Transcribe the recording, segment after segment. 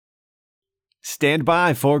Stand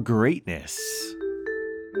by for greatness.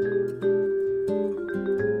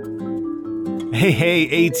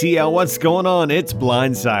 Hey, ATL, what's going on? It's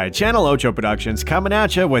Blindside, Channel Ocho Productions, coming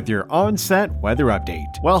at you with your on-set weather update.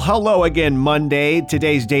 Well, hello again, Monday.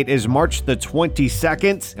 Today's date is March the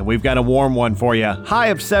 22nd, and we've got a warm one for you. High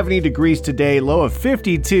of 70 degrees today, low of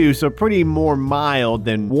 52, so pretty more mild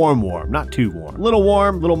than warm, not too warm. Little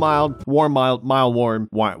warm, little mild, warm, mild, warm,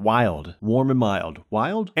 wild, warm and mild,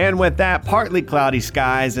 wild. And with that, partly cloudy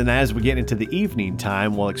skies, and as we get into the evening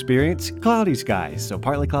time, we'll experience cloudy skies, so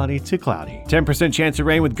partly cloudy to cloudy. 10% chance of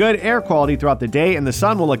rain with good air quality throughout the day, and the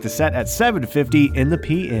sun will look to set at 7:50 in the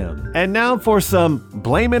PM. And now for some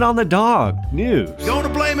Blame It on the Dog news. Gonna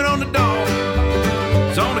blame it on the dog.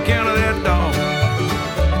 It's on account of that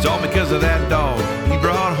dog. It's all because of that dog he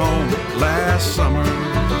brought home last summer.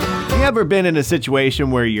 You ever been in a situation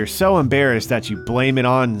where you're so embarrassed that you blame it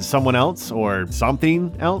on someone else or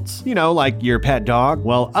something else? You know, like your pet dog?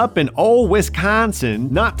 Well, up in old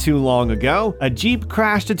Wisconsin, not too long ago, a Jeep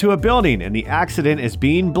crashed into a building and the accident is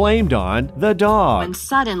being blamed on the dog. When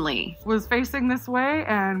suddenly was facing this way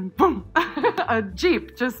and boom, a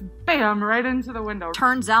Jeep just bam right into the window.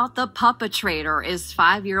 Turns out the perpetrator is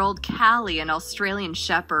 5-year-old Callie, an Australian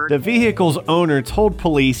Shepherd. The vehicle's owner told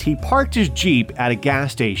police he parked his Jeep at a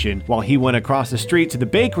gas station while he went across the street to the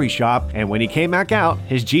bakery shop, and when he came back out,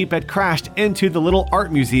 his Jeep had crashed into the little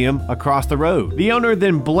art museum across the road. The owner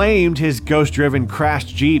then blamed his ghost-driven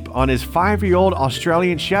crashed Jeep on his 5-year-old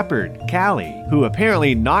Australian Shepherd, Callie, who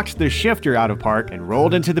apparently knocked the shifter out of park and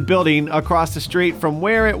rolled into the building across the street from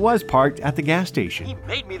where it was parked at the gas station. He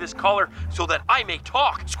made me this collar so that I may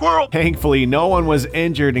talk. Squirrel! Thankfully, no one was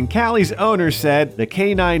injured, and Callie's owner said the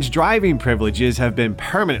canine's driving privileges have been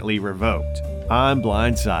permanently revoked. I'm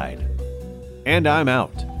Blindside. And I'm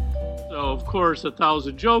out. So, of course,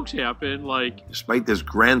 1,000 jokes happen, like... Despite this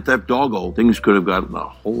Grand Theft Doggo, things could have gotten a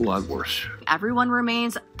whole lot worse. Everyone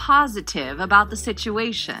remains positive about the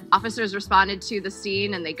situation. Officers responded to the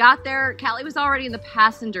scene and they got there. Callie was already in the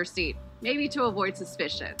passenger seat, maybe to avoid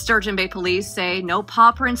suspicion. Sturgeon Bay police say no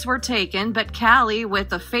paw prints were taken, but Callie,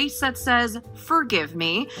 with a face that says, "Forgive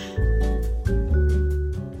me,"